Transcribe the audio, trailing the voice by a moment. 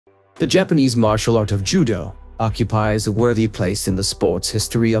The Japanese martial art of judo occupies a worthy place in the sports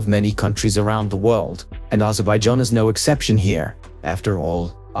history of many countries around the world, and Azerbaijan is no exception here. After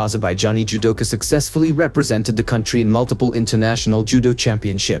all, Azerbaijani judoka successfully represented the country in multiple international judo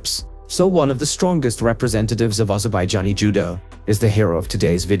championships. So one of the strongest representatives of Azerbaijani judo is the hero of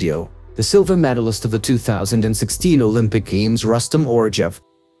today's video, the silver medalist of the 2016 Olympic Games Rustam Orujov.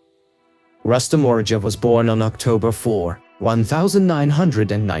 Rustam Orujov was born on October 4,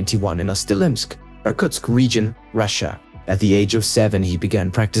 1991 in Ustylimsk, Irkutsk region, Russia. At the age of 7 he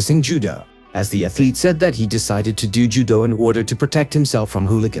began practicing judo, as the athlete said that he decided to do judo in order to protect himself from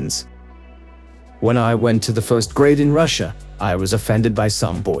hooligans. When I went to the first grade in Russia, I was offended by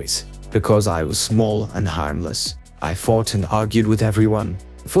some boys. Because I was small and harmless, I fought and argued with everyone.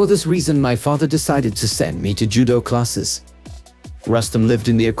 For this reason my father decided to send me to judo classes. Rustam lived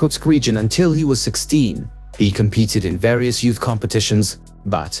in the Irkutsk region until he was 16. He competed in various youth competitions,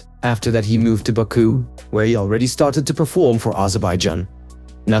 but after that he moved to Baku, where he already started to perform for Azerbaijan.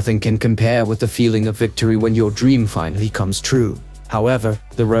 Nothing can compare with the feeling of victory when your dream finally comes true. However,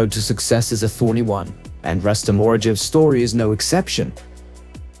 the road to success is a thorny one, and Rustam Orujov's story is no exception.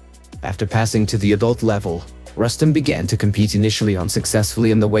 After passing to the adult level, Rustam began to compete initially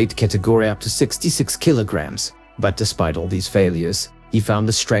unsuccessfully in the weight category up to 66 kilograms. But despite all these failures, he found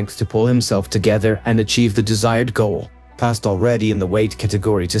the strength to pull himself together and achieve the desired goal, passed already in the weight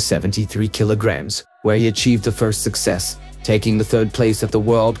category to 73 kilograms, where he achieved the first success, taking the third place at the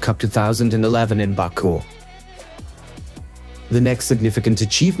World Cup 2011 in Baku. The next significant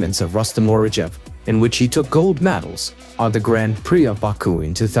achievements of Rustam Orujov, in which he took gold medals, are the Grand Prix of Baku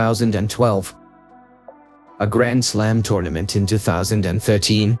in 2012, a Grand Slam tournament in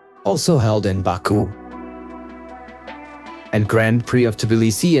 2013, also held in Baku, and Grand Prix of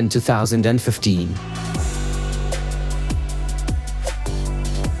Tbilisi in 2015.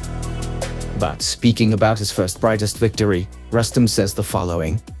 But speaking about his first brightest victory, Rustam says the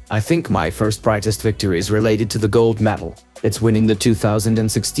following: "I think my first brightest victory is related to the gold medal. It's winning the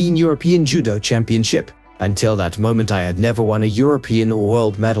 2016 European Judo Championship. Until that moment I had never won a European or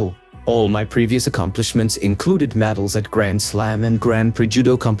world medal. All my previous accomplishments included medals at Grand Slam and Grand Prix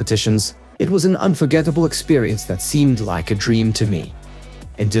Judo competitions. It was an unforgettable experience that seemed like a dream to me."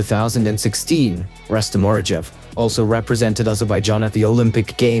 In 2016, Rustam Orujov also represented Azerbaijan at the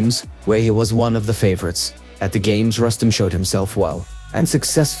Olympic Games, where he was one of the favorites. At the Games, Rustam showed himself well and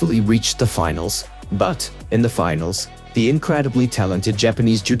successfully reached the finals. But in the finals, the incredibly talented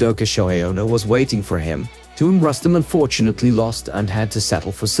Japanese judoka Shohei Ono was waiting for him, to whom Rustam unfortunately lost and had to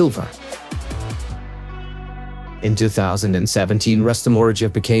settle for silver. In 2017, Rustam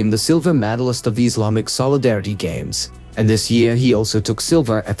Orujov became the silver medalist of the Islamic Solidarity Games, and this year he also took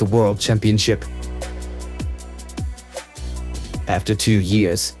silver at the World Championship. After 2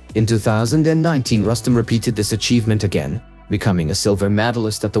 years, in 2019, Rustam repeated this achievement again, becoming a silver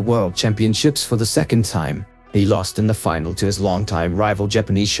medalist at the World Championships for the second time. He lost in the final to his longtime rival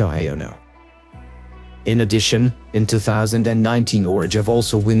Japanese Shohei Ono. In addition, in 2019 Orujov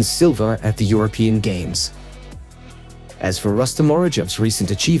also wins silver at the European Games. As for Rustam Orujov's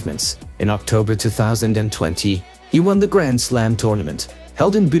recent achievements, in October 2020, he won the Grand Slam tournament,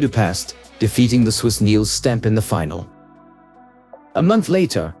 held in Budapest, defeating the Swiss Niels Stemp in the final. A month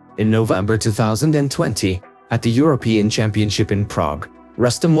later, in November 2020, at the European Championship in Prague,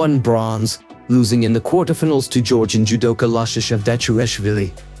 Rustam won bronze, losing in the quarterfinals to Georgian judoka Lashishev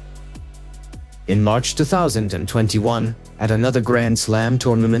Dachueshvili. In March 2021, at another Grand Slam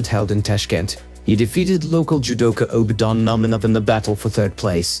tournament held in Tashkent, he defeated local judoka Obidon Numanov in the battle for third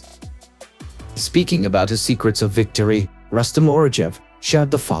place. Speaking about his secrets of victory, Rustam Orujov shared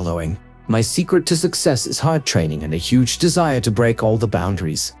the following: "My secret to success is hard training and a huge desire to break all the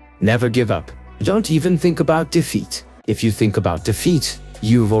boundaries. Never give up. Don't even think about defeat. If you think about defeat,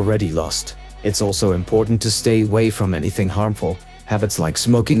 you've already lost. It's also important to stay away from anything harmful, habits like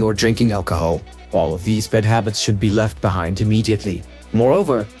smoking or drinking alcohol. All of these bad habits should be left behind immediately.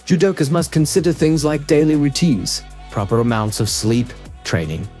 Moreover, judokas must consider things like daily routines, proper amounts of sleep,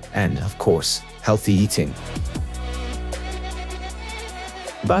 training, and, of course, healthy eating."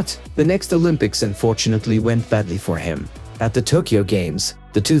 But the next Olympics unfortunately went badly for him. At the Tokyo Games,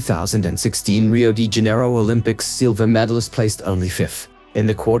 the 2016 Rio de Janeiro Olympics silver medalist placed only 5th. In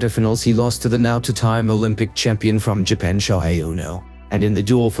the quarterfinals he lost to the now two-time Olympic champion from Japan Shohei Ono, and in the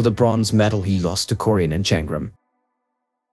duel for the bronze medal he lost to Korean Changram.